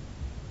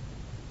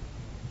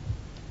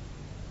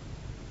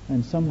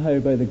 And somehow,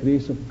 by the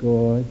grace of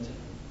God,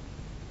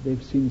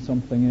 they've seen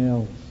something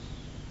else.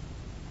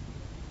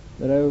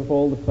 That out of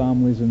all the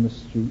families in the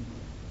street,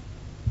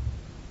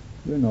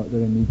 we're not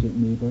their immediate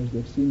neighbours.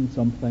 They've seen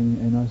something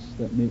in us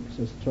that makes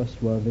us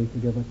trustworthy to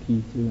give a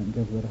key to and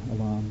give their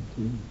alarm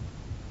to.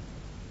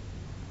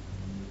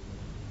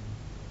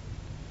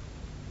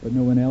 But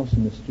no one else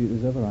in the street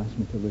has ever asked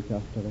me to look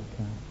after their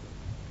cat.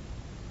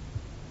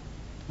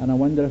 And I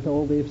wonder if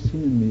all they've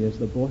seen in me is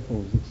the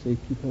bottles that say,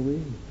 keep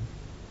away.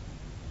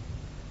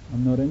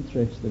 I'm not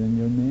interested in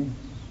your mess.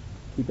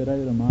 Keep it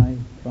out of my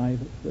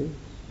private place.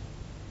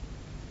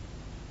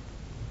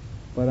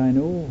 But I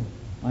know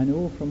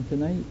from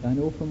tonight, I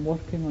know from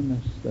working on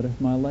this, that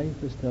if my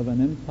life is to have an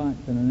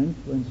impact and an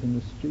influence in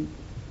the street,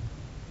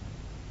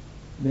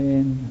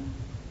 then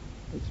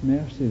it's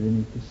mercy they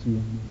need to see in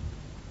me.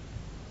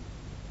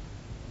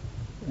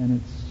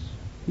 And it's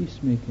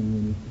peacemaking we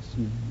need to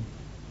see in me.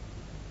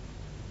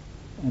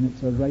 And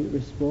it's a right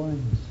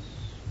response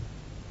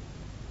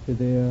to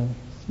their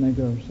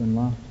sniggers and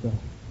laughter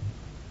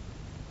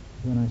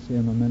when I say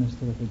I'm a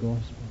minister of the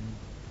gospel.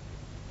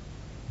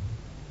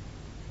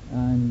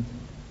 And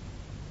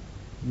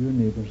your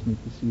neighbours need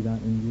to see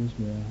that in you as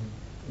well,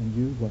 in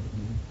your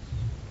workmates.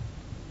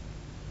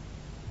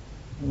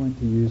 I want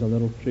to use a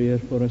little prayer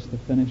for us to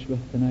finish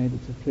with tonight.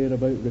 It's a prayer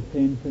about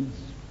repentance.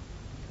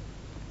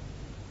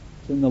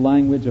 It's in the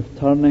language of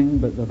turning,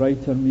 but the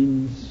writer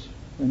means,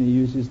 when he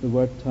uses the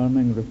word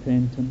turning,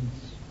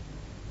 repentance.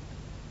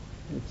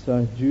 It's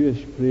a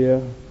Jewish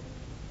prayer.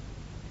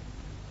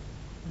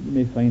 You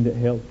may find it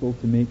helpful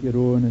to make your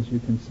own as you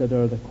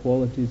consider the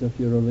qualities of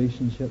your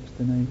relationships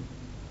tonight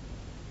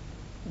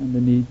and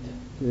the need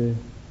to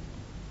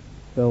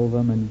fill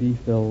them and be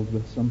filled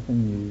with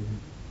something new.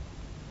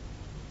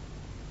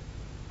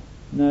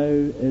 Now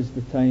is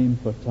the time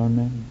for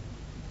turning.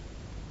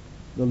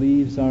 The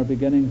leaves are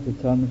beginning to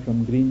turn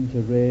from green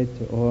to red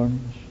to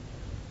orange.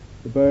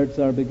 The birds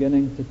are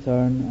beginning to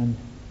turn and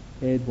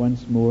head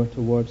once more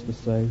towards the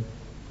south.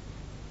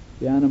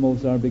 The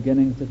animals are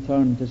beginning to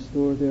turn to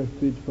store their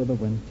food for the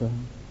winter.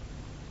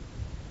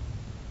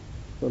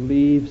 For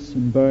leaves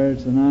and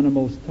birds and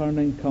animals,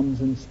 turning comes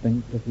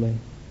instinctively.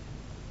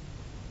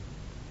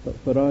 But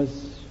for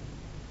us,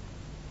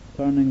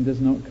 turning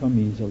does not come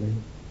easily.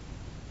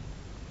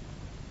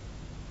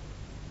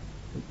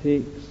 It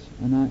takes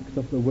an act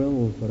of the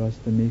will for us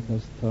to make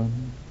us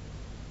turn.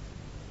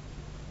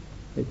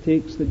 It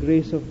takes the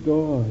grace of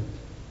God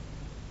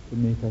to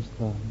make us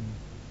turn.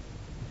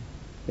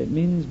 It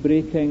means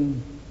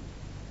breaking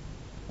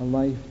a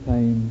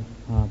lifetime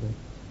habit.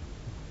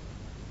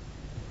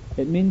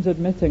 It means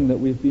admitting that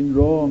we've been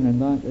wrong,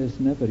 and that is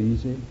never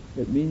easy.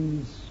 It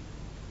means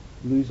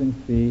losing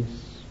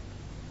face.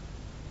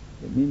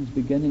 It means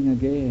beginning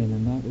again,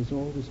 and that is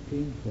always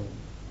painful.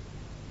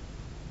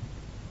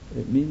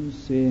 It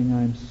means saying,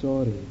 I'm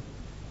sorry.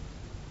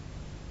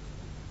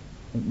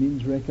 It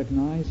means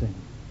recognizing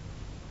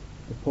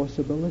the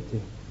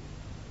possibility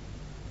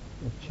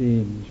of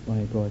change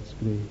by God's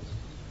grace.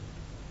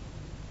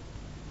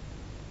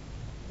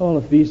 All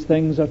of these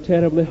things are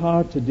terribly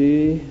hard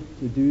today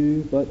to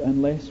do, but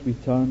unless we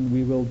turn,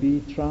 we will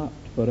be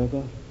trapped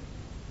forever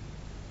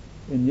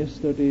in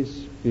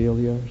yesterday's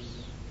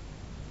failures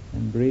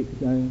and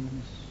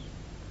breakdowns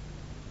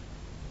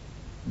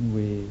and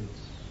ways.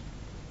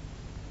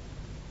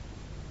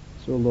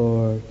 So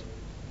Lord,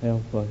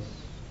 help us.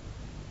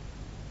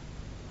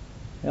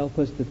 Help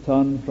us to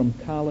turn from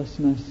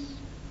callousness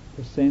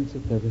to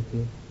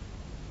sensitivity,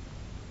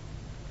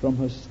 from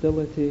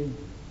hostility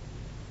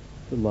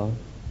to love,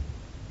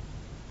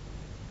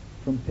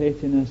 from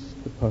pettiness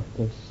to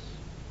purpose,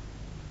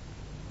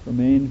 from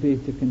envy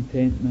to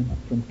contentment,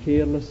 from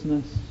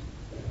carelessness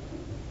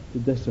to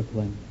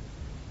discipline,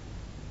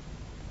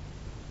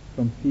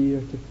 from fear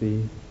to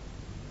faith,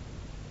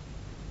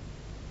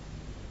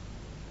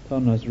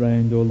 Turn us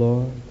round, O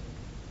Lord,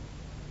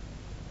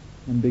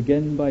 and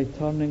begin by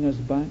turning us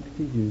back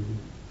to you.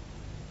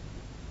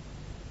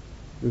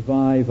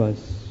 Revive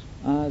us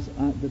as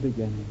at the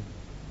beginning,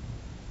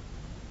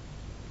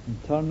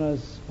 and turn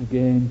us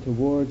again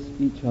towards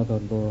each other,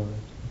 Lord.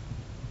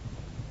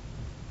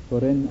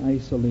 For in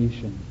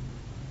isolation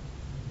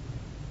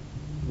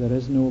there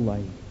is no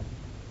life,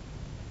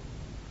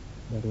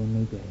 but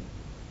only death.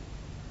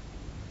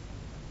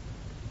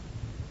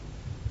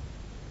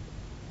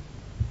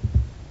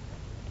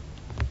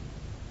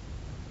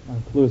 Our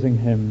closing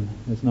hymn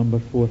is number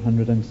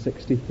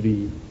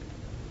 463.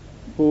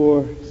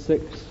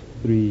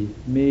 463.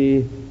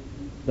 May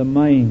the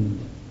mind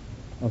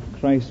of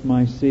Christ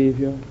my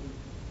Saviour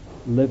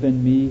live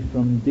in me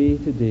from day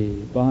to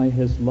day, by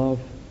his love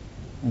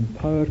and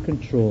power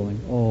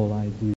controlling all I do.